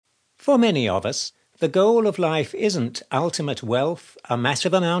For many of us, the goal of life isn't ultimate wealth, a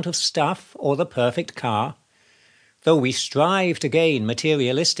massive amount of stuff, or the perfect car. Though we strive to gain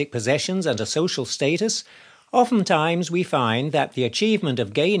materialistic possessions and a social status, oftentimes we find that the achievement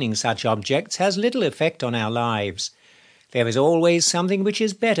of gaining such objects has little effect on our lives. There is always something which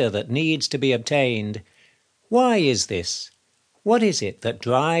is better that needs to be obtained. Why is this? What is it that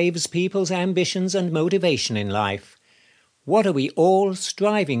drives people's ambitions and motivation in life? What are we all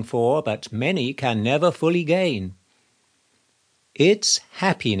striving for, but many can never fully gain? It's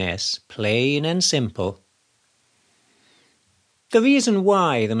happiness, plain and simple. The reason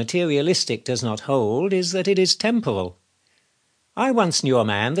why the materialistic does not hold is that it is temporal. I once knew a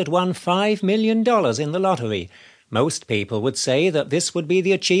man that won $5 million in the lottery. Most people would say that this would be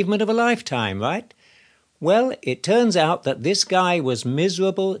the achievement of a lifetime, right? Well, it turns out that this guy was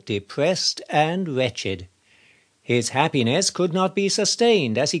miserable, depressed, and wretched. His happiness could not be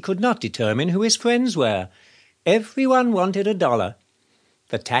sustained, as he could not determine who his friends were. Everyone wanted $1.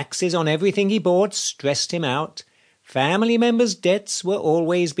 The taxes on everything he bought stressed him out. Family members' debts were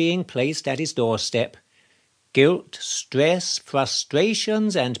always being placed at his doorstep. Guilt, stress,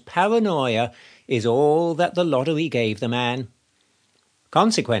 frustrations, and paranoia is all that the lottery gave the man.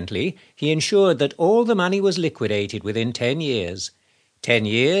 Consequently, he ensured that all the money was liquidated within 10 years. 10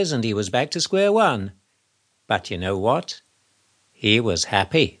 years and he was back to square one. But you know what? He was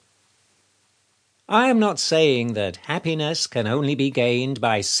happy. I am not saying that happiness can only be gained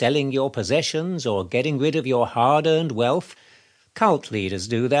by selling your possessions or getting rid of your hard-earned wealth. Cult leaders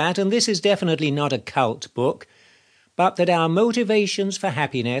do that, and this is definitely not a cult book, but that our motivations for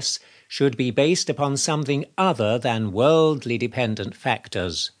happiness should be based upon something other than worldly dependent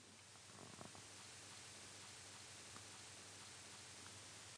factors.